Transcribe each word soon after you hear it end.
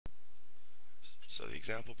So the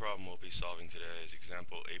example problem we'll be solving today is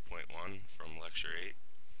example 8.1 from lecture 8.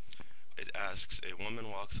 It asks, a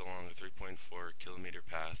woman walks along a 3.4 kilometer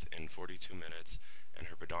path in 42 minutes and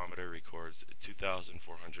her pedometer records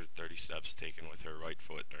 2,430 steps taken with her right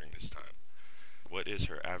foot during this time. What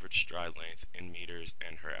is her average stride length in meters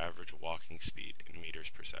and her average walking speed in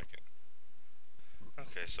meters per second?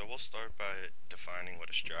 Okay, so we'll start by defining what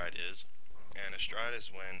a stride is. And a stride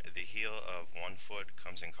is when the heel of one foot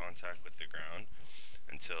comes in contact with the ground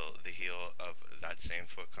until the heel of that same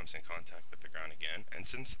foot comes in contact with the ground again. And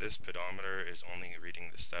since this pedometer is only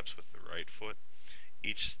reading the steps with the right foot,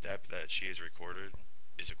 each step that she has recorded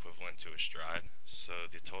is equivalent to a stride.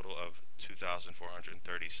 So the total of 2,430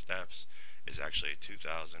 steps is actually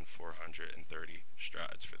 2,430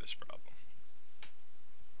 strides for this problem.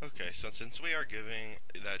 Okay, so since we are giving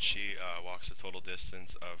that she walks a total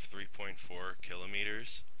distance of 3.4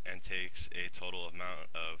 kilometers and takes a total amount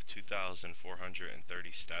of 2,430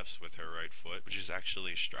 steps with her right foot, which is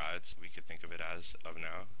actually strides, we could think of it as of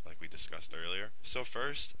now, like we discussed earlier. So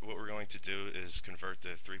first, what we're going to do is convert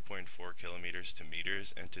the 3.4 kilometers to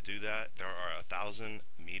meters, and to do that, there are 1,000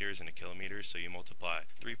 meters in a kilometer, so you multiply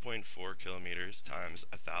 3.4 kilometers times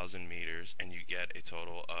 1,000 meters, and you get a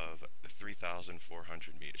total of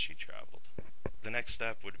 3,400 meters she traveled. The next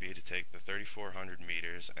step would be to take the 3,400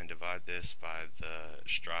 meters and divide this by the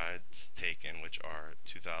strides taken, which are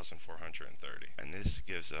 2,430. And this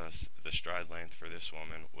gives us the stride length for this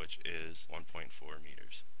woman, which is 1.4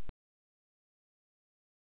 meters.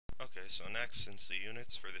 Okay, so next, since the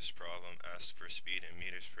units for this problem asked for speed in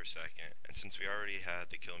meters per second, and since we already had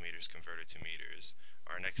the kilometers converted to meters,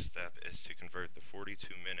 our next step is to convert the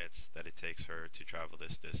 42 minutes that it takes her to travel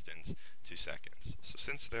this distance to seconds. So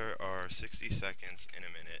since there are 60 seconds in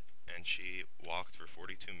a minute, and she walked for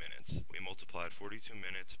 42 minutes, we multiplied 42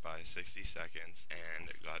 minutes by 60 seconds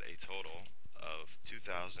and got a total of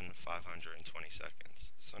 2,520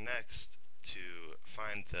 seconds. So next, to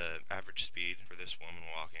find the average speed for this woman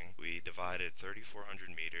walking, we divided 3,400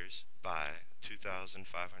 meters by 2,520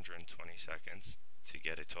 seconds to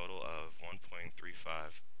get a total of 1.35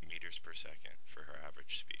 meters per second for her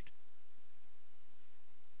average speed.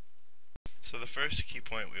 So the first key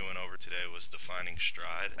point we went over today was defining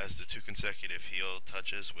stride as the two consecutive heel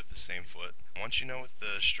touches with the same foot. Once you know what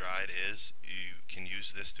the stride is, you can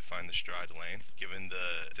use this to find the stride length, given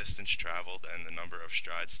the distance traveled and the number of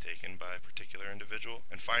strides taken by a particular individual.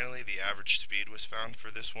 And finally, the average speed was found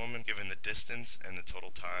for this woman, given the distance and the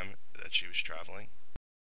total time that she was traveling.